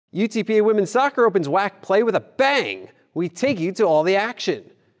UTPA women's soccer opens WAC play with a bang. We take you to all the action.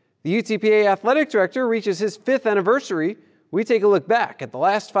 The UTPA athletic director reaches his 5th anniversary. We take a look back at the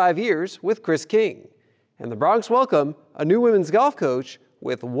last 5 years with Chris King. And the Bronx welcome a new women's golf coach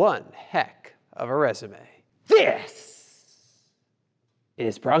with one heck of a resume. This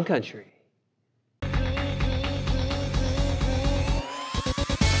is Bronc Country.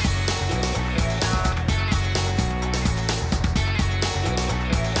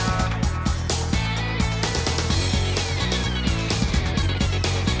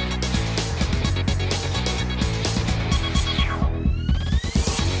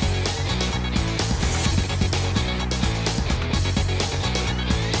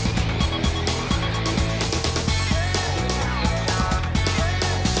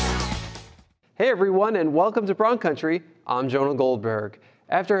 Hey everyone, and welcome to Bronc Country. I'm Jonah Goldberg.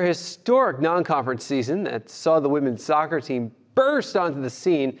 After a historic non-conference season that saw the women's soccer team burst onto the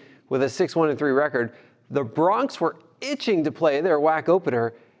scene with a 6-1-3 record, the Broncs were itching to play their WAC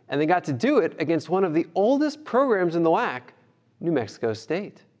opener, and they got to do it against one of the oldest programs in the WAC, New Mexico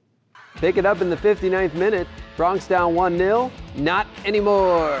State. Pick it up in the 59th minute, Broncs down 1-0, not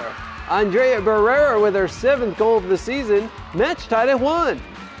anymore. Andrea Barrera with her 7th goal of the season, match tied at 1.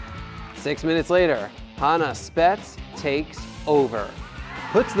 6 minutes later, Hannah Spets takes over,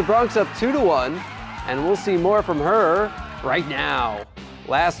 puts the Broncs up 2-1, and we'll see more from her right now.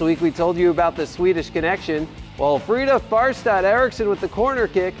 Last week we told you about the Swedish connection. Well, Frida Farstad Eriksson with the corner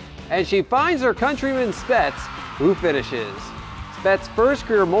kick, and she finds her countryman Spets, who finishes. Spets' first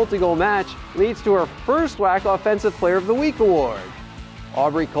career multi-goal match leads to her first WAC Offensive Player of the Week award.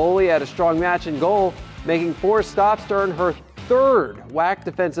 Aubrey Coley had a strong match in goal, making 4 stops to earn her 3rd WAC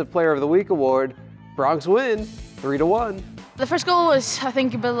Defensive Player of the Week award. Broncs win 3-1. The first goal was, I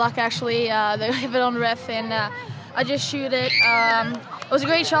think, a bit of luck actually. They hit it on the ref and I just shoot it. It was a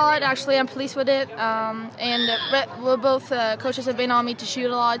great shot actually. I'm pleased with it. Both coaches have been on me to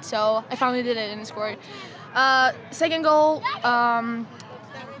shoot a lot, so I finally did it and scored. Second goal,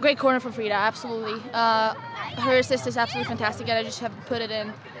 great corner for Frida, absolutely. Her assist is absolutely fantastic and I just have to put it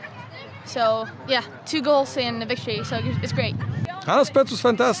in. So, yeah, 2 goals and a victory, so it's great. Hannah Spets was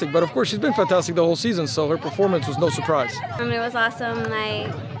fantastic, but of course she's been fantastic the whole season, so her performance was no surprise. It was awesome.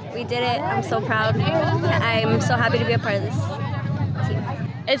 We did it. I'm so proud. I'm so happy to be a part of this team.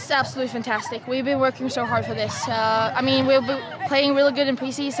 It's absolutely fantastic. We've been working so hard for this. We've been playing really good in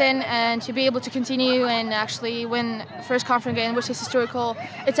preseason, and to be able to continue and actually win first conference game, which is historical,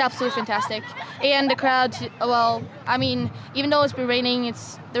 it's absolutely fantastic. And the crowd, well, even though it's been raining,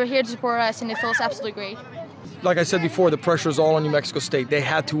 they're here to support us, and it feels absolutely great. Like I said before, the pressure is all on New Mexico State. They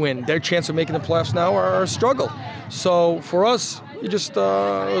had to win. Their chance of making the playoffs now are a struggle. So for us, it was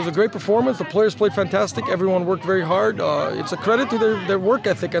a great performance. The players played fantastic. Everyone worked very hard. It's a credit to their work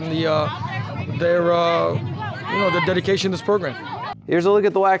ethic and their dedication to this program. Here's a look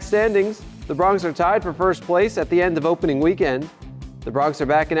at the WAC standings. The Broncs are tied for first place at the end of opening weekend. The Broncs are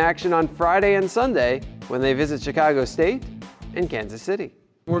back in action on Friday and Sunday when they visit Chicago State and Kansas City.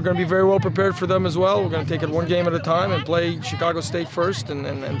 We're going to be very well prepared for them as well. We're going to take it one game at a time and play Chicago State first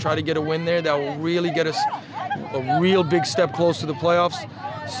and try to get a win there. That will really get us a real big step close to the playoffs.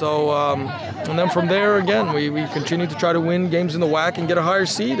 So, and then from there, again, we continue to try to win games in the WAC and get a higher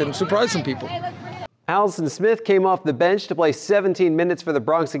seed and surprise some people. Allyson Smith came off the bench to play 17 minutes for the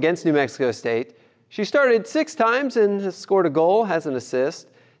Broncs against New Mexico State. She started 6 times and has scored a goal, has an assist.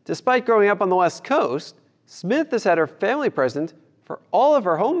 Despite growing up on the West Coast, Smith has had her family present for all of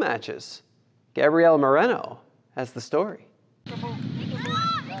her home matches. Gabriela Moreno has the story.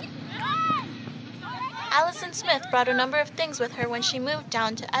 Allyson Smith brought a number of things with her when she moved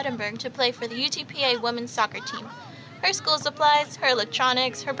down to Edinburg to play for the UTPA women's soccer team. Her school supplies, her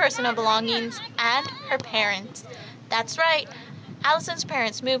electronics, her personal belongings, and her parents. That's right, Allyson's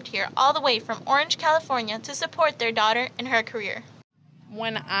parents moved here all the way from Orange, California to support their daughter in her career.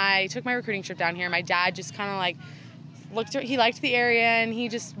 When I took my recruiting trip down here, my dad just kind of he liked the area and he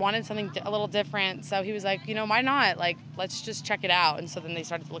just wanted something a little different. So he was like, why not? Let's just check it out. And so then they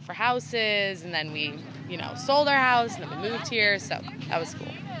started to look for houses, and then we, sold our house, and then we moved here. So that was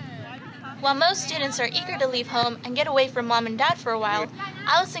cool. While most students are eager to leave home and get away from mom and dad for a while,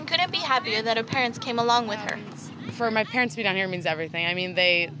 Allyson couldn't be happier that her parents came along with her. For my parents to be down here means everything.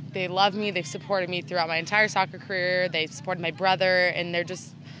 They love me. They've supported me throughout my entire soccer career. They've supported my brother, and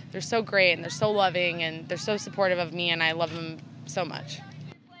they're so great, and they're so loving, and they're so supportive of me, and I love them so much.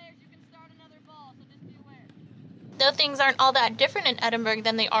 Though things aren't all that different in Edinburg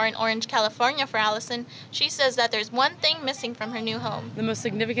than they are in Orange, California for Allyson, she says that there's one thing missing from her new home. The most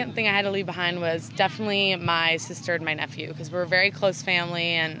significant thing I had to leave behind was definitely my sister and my nephew, because we're a very close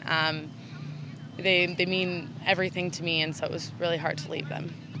family, and they mean everything to me, and so it was really hard to leave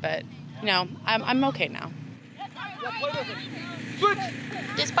them. But, you know, I'm okay now.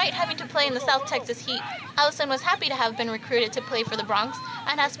 Despite having to play in the South Texas heat, Allyson was happy to have been recruited to play for the Broncs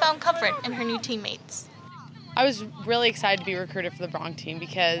and has found comfort in her new teammates. I was really excited to be recruited for the Bronc team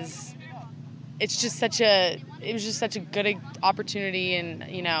because it was just such a good opportunity, and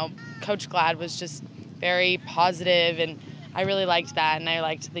you know, Coach Glad was just very positive, and I really liked that, and I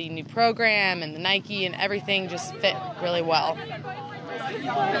liked the new program and the Nike, and everything just fit really well.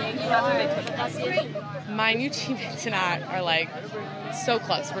 My new teammates and I are like so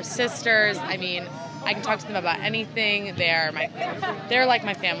close. We're sisters. I mean, I can talk to them about anything. They're like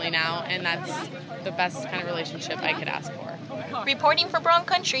my family now, and that's the best kind of relationship I could ask for. Reporting for Bronc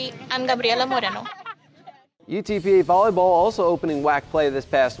Country, I'm Gabriela Moreno. UTPA volleyball also opening WAC play this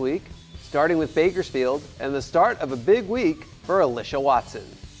past week, starting with Bakersfield and the start of a big week for Alicia Watson.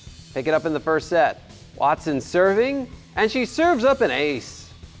 Pick it up in the first set. Watson serving, and she serves up an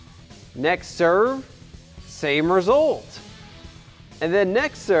ace. Next serve, same result. And then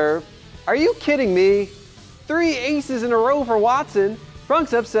next serve, are you kidding me? 3 aces in a row for Watson.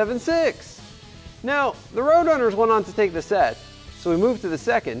 Broncs up 7-6. Now, the Roadrunners went on to take the set, so we move to the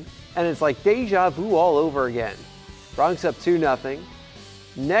second, and it's like deja vu all over again. Broncs up 2-0.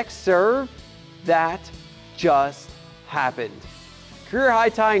 Next serve, that just happened. Career high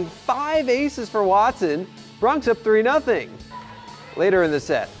tying 5 aces for Watson. Broncs up 3-0. Later in the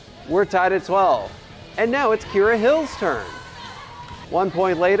set, we're tied at 12. And now it's Kira Hill's turn. 1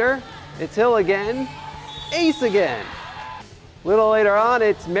 point later, it's Hill again, ace again. Little later on,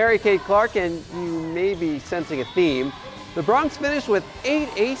 it's Mary Kate Clark, and you may be sensing a theme. The Broncs finished with 8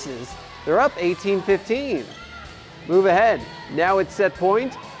 aces. They're up 18-15. Move ahead. Now it's set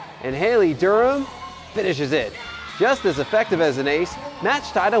point, and Haley Durham finishes it. Just as effective as an ace,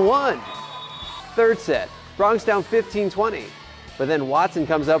 match tied at 1. Third set, Broncs down 15-20. But then Watson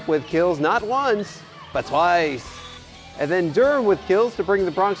comes up with kills not once, but twice. And then Durham with kills to bring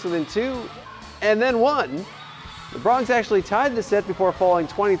the Broncs within 2, and then 1. The Broncs actually tied the set before falling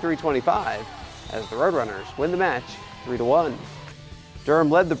 23-25 as the Roadrunners win the match 3-1. Durham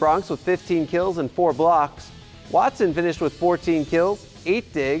led the Broncs with 15 kills and 4 blocks. Watson finished with 14 kills,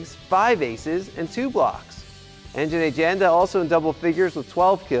 8 digs, 5 aces, and 2 blocks. Anjane Janda also in double figures with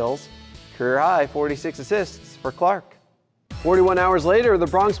 12 kills, career high 46 assists for Clark. 41 hours later, the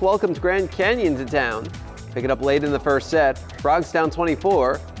Broncs welcomed Grand Canyon to town. Pick it up late in the first set, Broncs down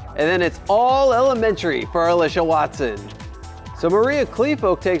 24, and then it's all elementary for Alicia Watson. So Maria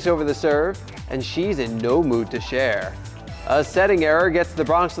Kleefolk takes over the serve, and she's in no mood to share. A setting error gets the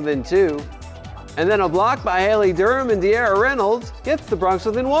Broncs within 2, and then a block by Haley Durham and De'Ara Reynolds gets the Broncs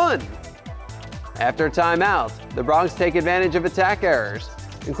within 1. After a timeout, the Broncs take advantage of attack errors,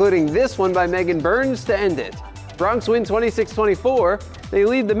 including this one by Megan Burns to end it. Broncs win 26-24, they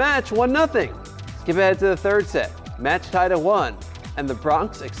lead the match 1-0. Skip ahead to the third set, match tied at 1, and the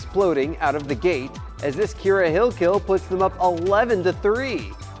Broncs exploding out of the gate as this Kira Hill kill puts them up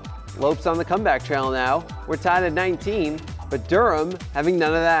 11-3. Lopes on the comeback trail now, we're tied at 19, but Durham having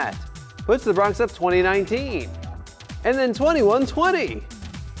none of that. Puts the Broncs up 20-19, and then 21-20.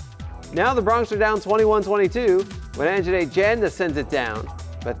 Now the Broncs are down 21-22 when Anjane Janda sends it down,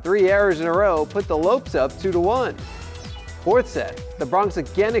 but 3 errors in a row put the Lopes up 2-1. Fourth set, the Broncs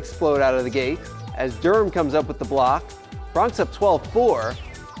again explode out of the gate as Durham comes up with the block. Broncs up 12-4,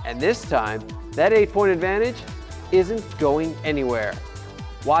 and this time, that 8-point advantage isn't going anywhere.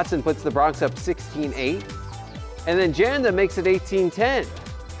 Watson puts the Broncs up 16-8, and then Janda makes it 18-10.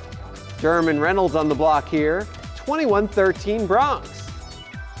 Durham and Reynolds on the block here, 21-13 Broncs.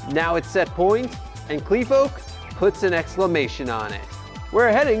 Now it's set point, and Kleefolk puts an exclamation on it. We're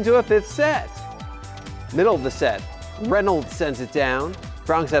heading to a 5th set. Middle of the set, Reynolds sends it down,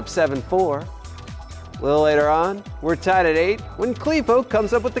 Broncs up 7-4. A little later on, we're tied at 8 when Kleefolk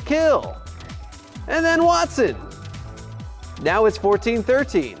comes up with the kill. And then Watson. Now it's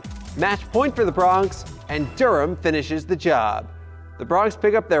 14-13. Match point for the Broncs, and Durham finishes the job. The Broncs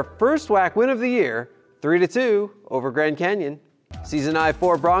pick up their first WAC win of the year, 3-2 over Grand Canyon. Season high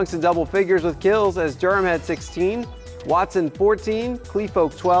 4 Broncs in double figures with kills as Durham had 16, Watson 14,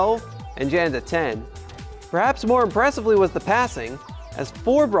 Kleefolk 12, and Janda 10. Perhaps more impressively was the passing, as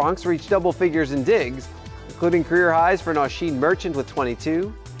 4 Broncs reached double figures in digs, including career highs for Nausheen Merchant with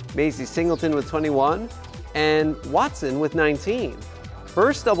 22, Maisie Singleton with 21, and Watson with 19.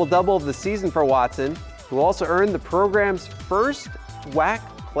 First double-double of the season for Watson, who also earned the program's first WAC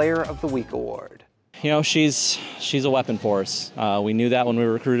Player of the Week award. You know, she's a weapon for us. We knew that when we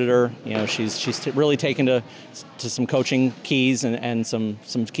recruited her. You know, she's really taken to some coaching keys and some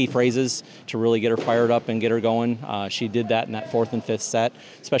key phrases to really get her fired up and get her going. She did that in that 4th and 5th set,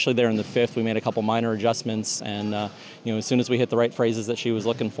 especially there in the 5th. We made a couple minor adjustments, and you know, as soon as we hit the right phrases that she was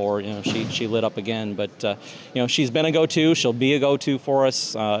looking for, you know, she lit up again. But you know, she's been a go-to. She'll be a go-to for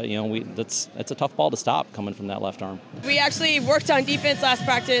us. You know, that's a tough ball to stop coming from that left arm. We actually worked on defense last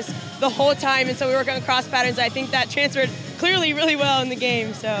practice the whole time, and so we worked on cross patterns. I think that transferred clearly really well in the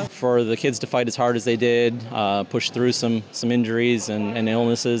game. So for the kids to fight as hard as they did, push through some injuries and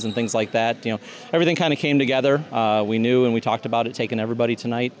illnesses and things like that, you know, everything kind of came together. We knew and we talked about it taking everybody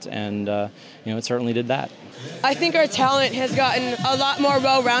tonight, and you know, it certainly did that. I think our talent has gotten a lot more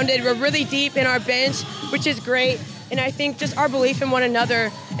well-rounded. We're really deep in our bench, which is great. And I think just our belief in one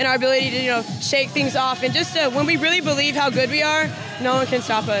another and our ability to, you know, shake things off, and just when we really believe how good we are, no one can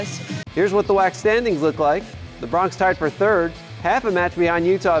stop us. Here's what the WAC standings look like. The Broncs tied for 3rd, half a match behind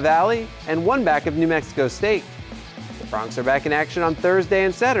Utah Valley, and 1 back of New Mexico State. The Broncs are back in action on Thursday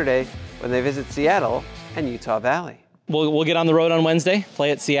and Saturday when they visit Seattle and Utah Valley. We'll get on the road on Wednesday,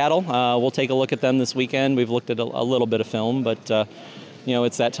 play at Seattle. We'll take a look at them this weekend. We've looked at a little bit of film, but you know,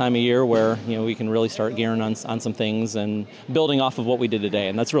 it's that time of year where, you know, we can really start gearing on some things and building off of what we did today,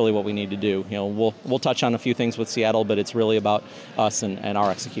 and that's really what we need to do. You know, we'll touch on a few things with Seattle, but it's really about us and our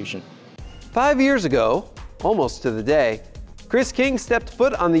execution. 5 years ago, almost to the day, Chris King stepped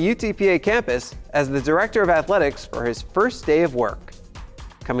foot on the UTPA campus as the Director of Athletics for his first day of work.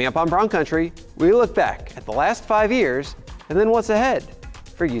 Coming up on Bronc Country, we look back at the last 5 years and then what's ahead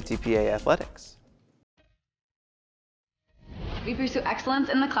for UTPA athletics. We pursue excellence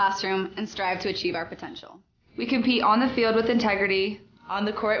in the classroom and strive to achieve our potential. We compete on the field with integrity, on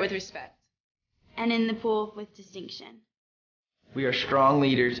the court with respect, and in the pool with distinction. We are strong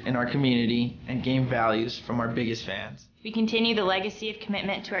leaders in our community and gain values from our biggest fans. We continue the legacy of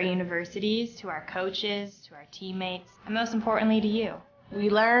commitment to our universities, to our coaches, to our teammates, and most importantly to you. We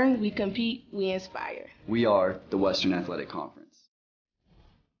learn, we compete, we inspire. We are the Western Athletic Conference.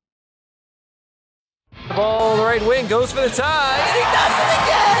 The ball on the right wing goes for the tie, and he does it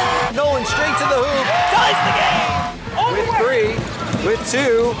again! Nolan straight to the hoop, ties the game! With 3, with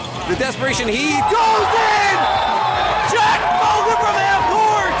 2, the desperation heave goes in! Jack Bogle from half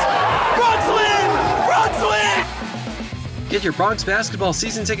court! Broncs win! Broncs win! Get your Broncs basketball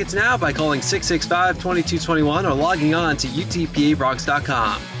season tickets now by calling 665-2221 or logging on to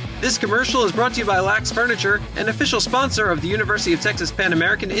UTPABroncs.com. This commercial is brought to you by Lax Furniture, an official sponsor of the University of Texas Pan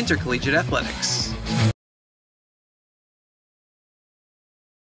American Intercollegiate Athletics.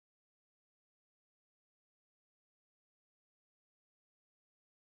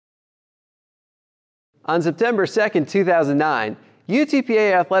 On September 2nd, 2009,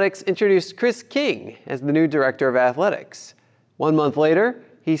 UTPA Athletics introduced Chris King as the new Director of Athletics. 1 month later,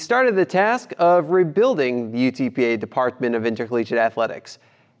 he started the task of rebuilding the UTPA Department of Intercollegiate Athletics.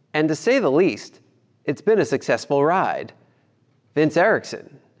 And to say the least, it's been a successful ride. Vince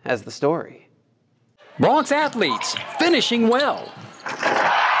Erickson has the story. Broncs athletes finishing well.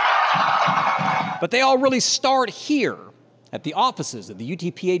 But they all really start here at the offices of the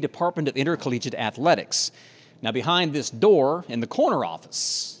UTPA Department of Intercollegiate Athletics. Now behind this door in the corner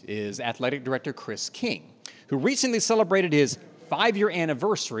office is Athletic Director Chris King, who recently celebrated his 5-year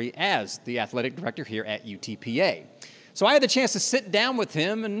anniversary as the Athletic Director here at UTPA. So I had the chance to sit down with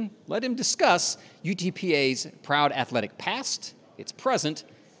him and let him discuss UTPA's proud athletic past, its present,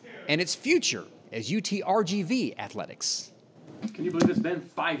 and its future as UTRGV Athletics. Can you believe it's been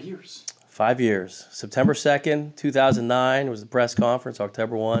 5 years? 5 years. September 2nd, 2009 was the press conference.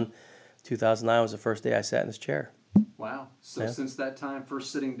 October 1, 2009 was the first day I sat in this chair. Wow. So Yeah. since that time,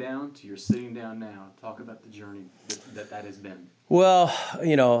 first sitting down to you're sitting down now, talk about the journey that has been. Well,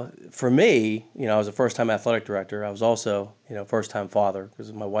 you know, for me, you know, I was a first-time athletic director. I was also, you know, first-time father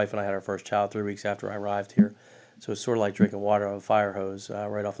because my wife and I had our first child 3 weeks after I arrived here. So it's sort of like drinking water out of a fire hose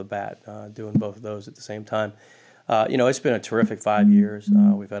right off the bat, doing both of those at the same time. You know, it's been a terrific 5 years.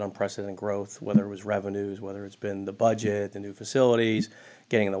 We've had unprecedented growth, whether it was revenues, whether it's been the budget, the new facilities,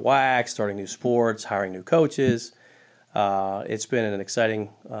 getting in the WAC, starting new sports, hiring new coaches. It's been an exciting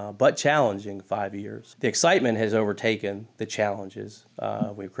but challenging 5 years. The excitement has overtaken the challenges.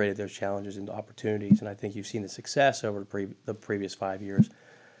 We've created those challenges into opportunities, and I think you've seen the success over the previous 5 years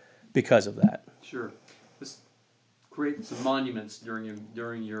because of that. Sure. Let's create some monuments during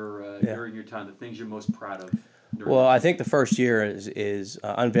your time, the things you're most proud of. Well, I think the first year is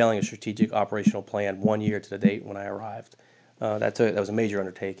unveiling a strategic operational plan 1 year to the date when I arrived. that was a major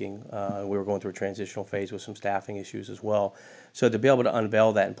undertaking. We were going through a transitional phase with some staffing issues as well. So to be able to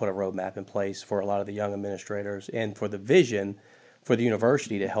unveil that and put a roadmap in place for a lot of the young administrators and for the vision for the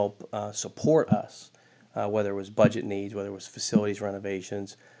university to help support us, whether it was budget needs, whether it was facilities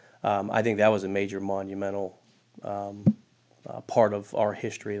renovations, I think that was a major monumental part of our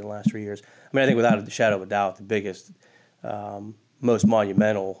history in the last 3 years. I mean, I think without a shadow of a doubt, the biggest, most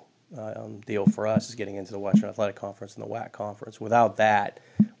monumental deal for us is getting into the Western Athletic Conference and the WAC Conference. Without that,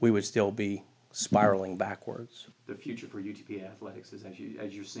 we would still be spiraling backwards. The future for UTPA athletics is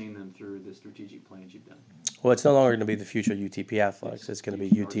as you're seeing them through the strategic plans you've done. Well, it's no longer going to be the future UTPA athletics. It's going to be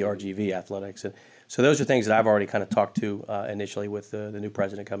UTRGV athletics. And so those are things that I've already kind of talked to initially with the new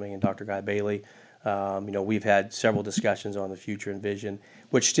president coming in, Dr. Guy Bailey. We've had several discussions on the future and vision,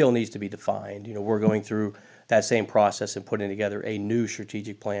 which still needs to be defined. We're going through that same process and putting together a new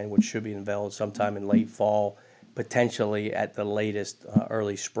strategic plan, which should be unveiled sometime in late fall, potentially at the latest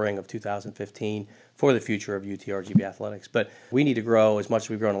early spring of 2015 for the future of UTRGV athletics. But we need to grow as much as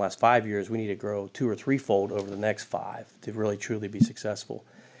we've grown in the last 5 years. We need to grow 2- or 3-fold over the next 5 to really truly be successful.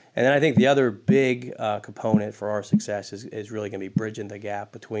 And then I think the other big component for our success is really going to be bridging the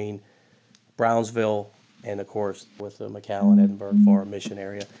gap between Brownsville and, of course, with McAllen, Edinburg, for our mission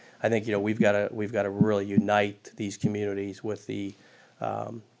area. I think we've got to really unite these communities with the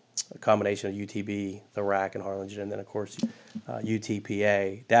combination of UTB, the RAC, and Harlingen, and then of course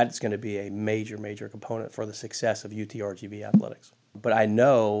UTPA. That's going to be a major component for the success of UTRGV athletics. But I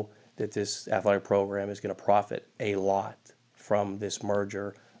know that this athletic program is going to profit a lot from this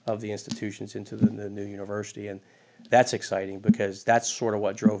merger of the institutions into the new university, and that's exciting because that's sort of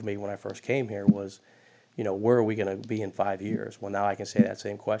what drove me when I first came here was, where are we going to be in 5 years? Well, now I can say that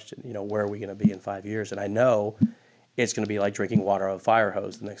same question. Where are we going to be in 5 years? And I know it's going to be like drinking water out of a fire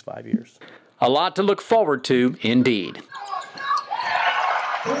hose the next 5 years. A lot to look forward to, indeed.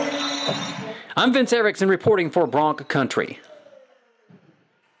 I'm Vince Erickson reporting for Bronc Country.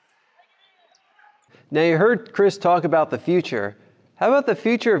 Now you heard Chris talk about the future. How about the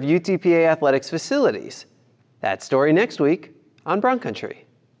future of UTPA athletics facilities? That story next week on Bronc Country.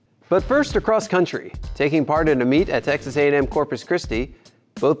 But first, across country, taking part in a meet at Texas A&M-Corpus Christi,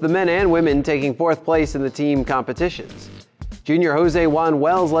 both the men and women taking 4th place in the team competitions. Junior Jose Juan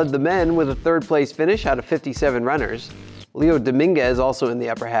Wells led the men with a 3rd place finish out of 57 runners. Leo Dominguez also in the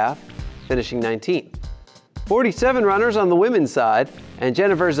upper half, finishing 19th. 47 runners on the women's side, and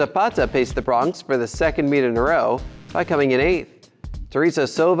Jennifer Zapata paced the Broncs for the 2nd meet in a row by coming in 8th. Teresa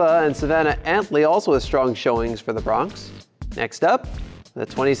Sova and Savannah Antley also with strong showings for the Broncs. Next up, the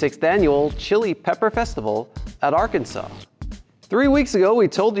 26th annual Chili Pepper Festival at Arkansas. 3 weeks ago, we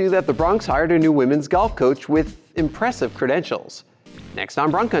told you that the Broncs hired a new women's golf coach with impressive credentials. Next on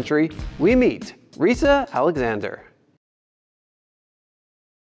Bronc Country, we meet Risë Alexander.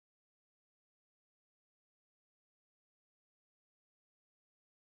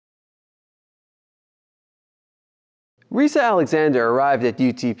 Risë Alexander arrived at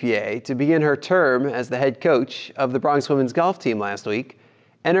UTPA to begin her term as the head coach of the Broncs women's golf team last week,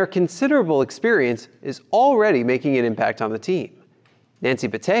 and her considerable experience is already making an impact on the team. Nancy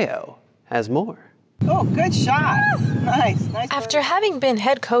Bateo has more. Oh, good shot. Nice. After having been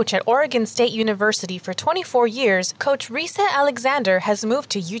head coach at Oregon State University for 24 years, Coach Risë Alexander has moved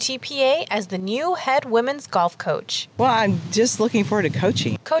to UTPA as the new head women's golf coach. Well, I'm just looking forward to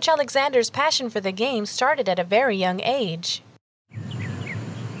coaching. Coach Alexander's passion for the game started at a very young age.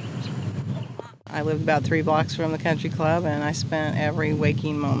 I live about 3 blocks from the country club, and I spent every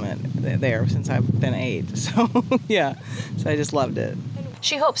waking moment there since I've been 8. So, yeah, so I just loved it.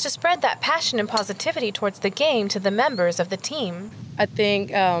 She hopes to spread that passion and positivity towards the game to the members of the team. I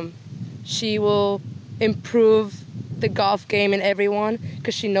think she will improve the golf game in everyone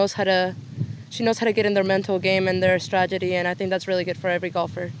because she knows how to get in their mental game and their strategy, and I think that's really good for every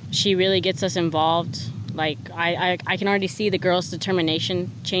golfer. She really gets us involved. Like I can already see the girls' determination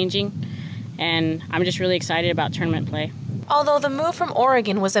changing, and I'm just really excited about tournament play. Although the move from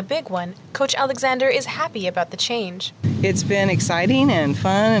Oregon was a big one, Coach Alexander is happy about the change. It's been exciting and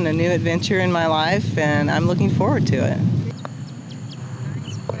fun and a new adventure in my life, and I'm looking forward to it.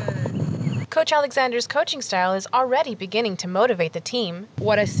 Coach Alexander's coaching style is already beginning to motivate the team.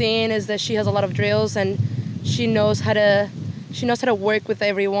 What I've seen is that she has a lot of drills, and she knows how to work with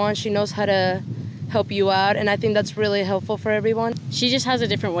everyone. She knows how to help you out, and I think that's really helpful for everyone. She just has a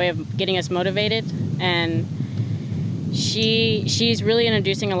different way of getting us motivated, and she's really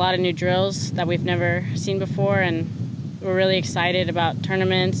introducing a lot of new drills that we've never seen before, and we're really excited about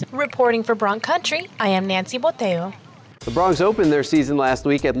tournaments. Reporting for Bronc Country, I am Nancy Bateo. The Broncs opened their season last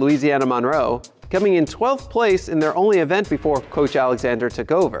week at Louisiana Monroe, coming in 12th place in their only event before Coach Alexander took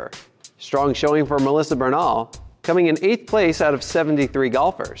over. Strong showing for Melissa Bernal, coming in 8th place out of 73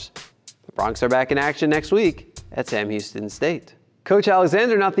 golfers. The Broncs are back in action next week at Sam Houston State. Coach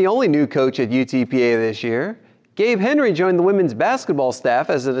Alexander not the only new coach at UTPA this year. Gabe Henry joined the women's basketball staff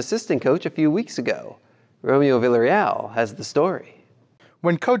as an assistant coach a few weeks ago. Romeo Villarreal has the story.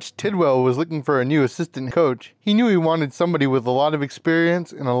 When Coach Tidwell was looking for a new assistant coach, he knew he wanted somebody with a lot of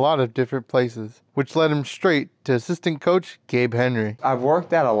experience in a lot of different places, which led him straight to assistant coach Gabe Henry. I've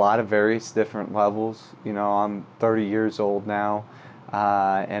worked at a lot of various different levels. You know, I'm 30 years old now,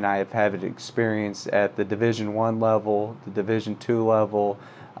 and I've had experience at the Division I level, the Division II level,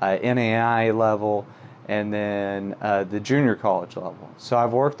 NAI level, and then the junior college level. So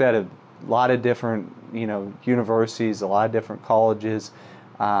I've worked at a lot of different, universities, a lot of different colleges,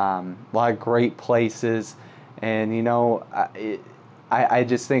 a lot of great places, and I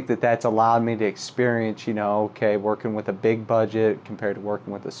just think that that's allowed me to experience, working with a big budget compared to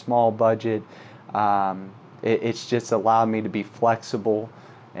working with a small budget. It's just allowed me to be flexible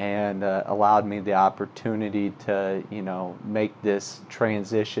and allowed me the opportunity to, make this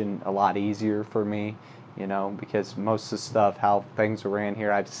transition a lot easier for me, because most of the stuff, how things are ran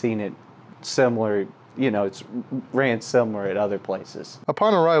here, I've seen it similar. It's ran similar at other places.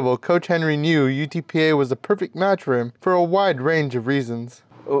 Upon arrival, Coach Henry knew UTPA was a perfect match for him for a wide range of reasons.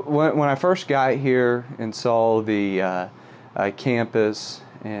 When I first got here and saw the campus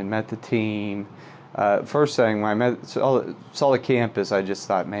and met the team, first thing when I saw the campus, I just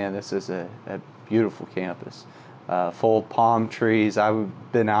thought, man, this is a beautiful campus. Full of palm trees. I've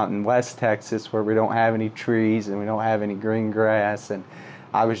been out in West Texas where we don't have any trees and we don't have any green grass, and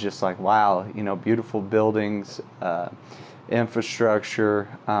I was just like, wow, beautiful buildings, infrastructure.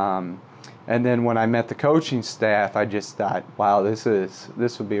 And then when I met the coaching staff, I just thought, wow, this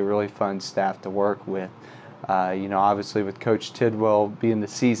would be a really fun staff to work with. Obviously with Coach Tidwell being the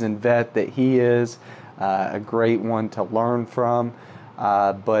seasoned vet that he is, a great one to learn from,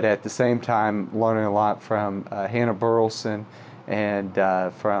 but at the same time learning a lot from Hannah Burleson and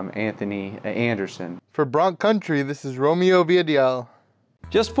from Anthony Anderson. For Bronc Country, this is Romeo Villarreal.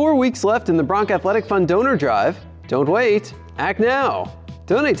 Just 4 weeks left in the Bronc Athletic Fund donor drive. Don't wait, act now.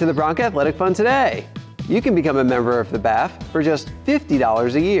 Donate to the Bronc Athletic Fund today. You can become a member of the BAF for just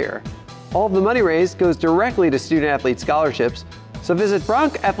 $50 a year. All of the money raised goes directly to student-athlete scholarships, so visit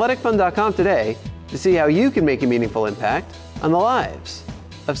BroncAthleticFund.com today to see how you can make a meaningful impact on the lives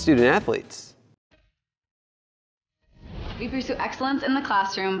of student-athletes. We pursue excellence in the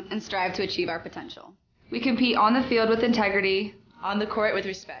classroom and strive to achieve our potential. We compete on the field with integrity, on the court with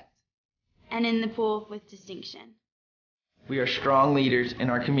respect, and in the pool with distinction. We are strong leaders in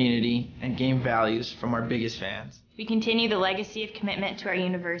our community and gain values from our biggest fans. We continue the legacy of commitment to our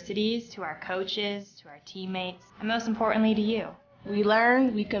universities, to our coaches, to our teammates, and most importantly to you. We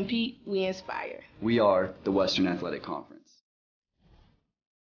learn, we compete, we inspire. We are the Western Athletic Conference.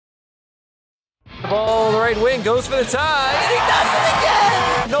 The ball on the right wing goes for the tie, and he does it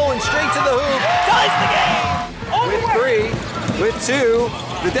again! Nolan straight to the hoop, ties the game! With 3, with 2,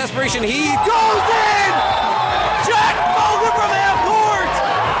 the desperation heave goes in! Jack Mulder from half court!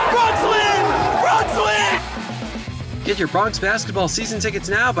 Broncs win! Broncs win! Get your Broncs basketball season tickets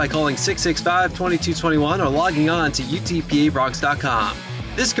now by calling 665-2221 or logging on to UTPAAthletics.com.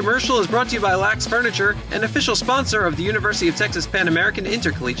 This commercial is brought to you by Lax Furniture, an official sponsor of the University of Texas Pan American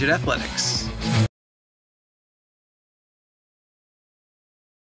Intercollegiate Athletics.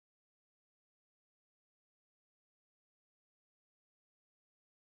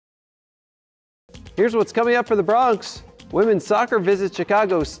 Here's what's coming up for the Broncs. Women's soccer visits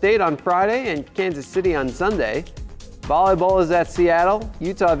Chicago State on Friday and Kansas City on Sunday. Volleyball is at Seattle,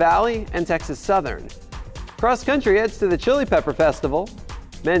 Utah Valley, and Texas Southern. Cross country heads to the Chili Pepper Festival.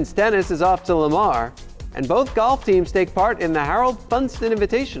 Men's tennis is off to Lamar. And both golf teams take part in the Harold Funston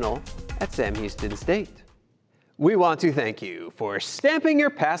Invitational at Sam Houston State. We want to thank you for stamping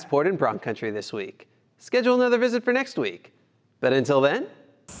your passport in Bronc Country this week. Schedule another visit for next week. But until then,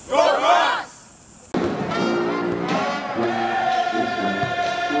 Go Broncs!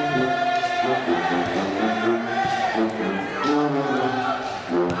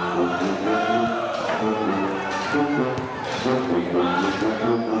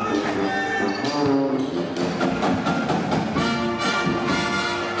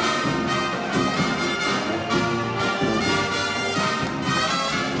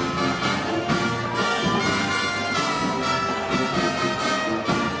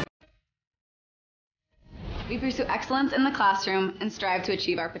 We pursue excellence in the classroom and strive to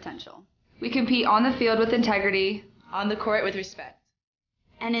achieve our potential. We compete on the field with integrity, on the court with respect,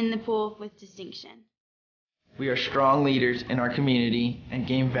 and in the pool with distinction. We are strong leaders in our community and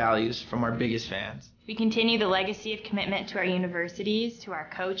gain values from our biggest fans. We continue the legacy of commitment to our universities, to our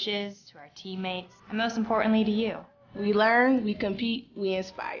coaches, to our teammates, and most importantly to you. We learn, we compete, we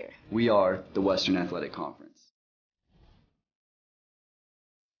inspire. We are the Western Athletic Conference.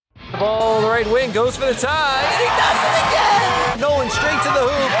 The ball, the right wing, goes for the tie, and he does it again! Nolan straight to the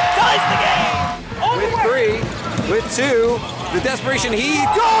hoop, ties the game! With 3, with 2, the desperation heave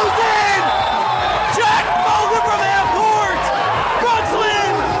goes in! Jack Mulder from half court! Bronx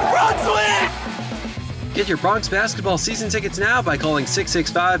win! Bronx win! Get your Bronx basketball season tickets now by calling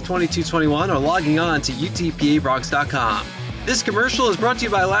 665-2221 or logging on to UTPAAthletics.com. This commercial is brought to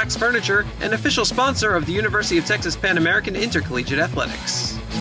you by Lax Furniture, an official sponsor of the University of Texas Pan American Intercollegiate Athletics.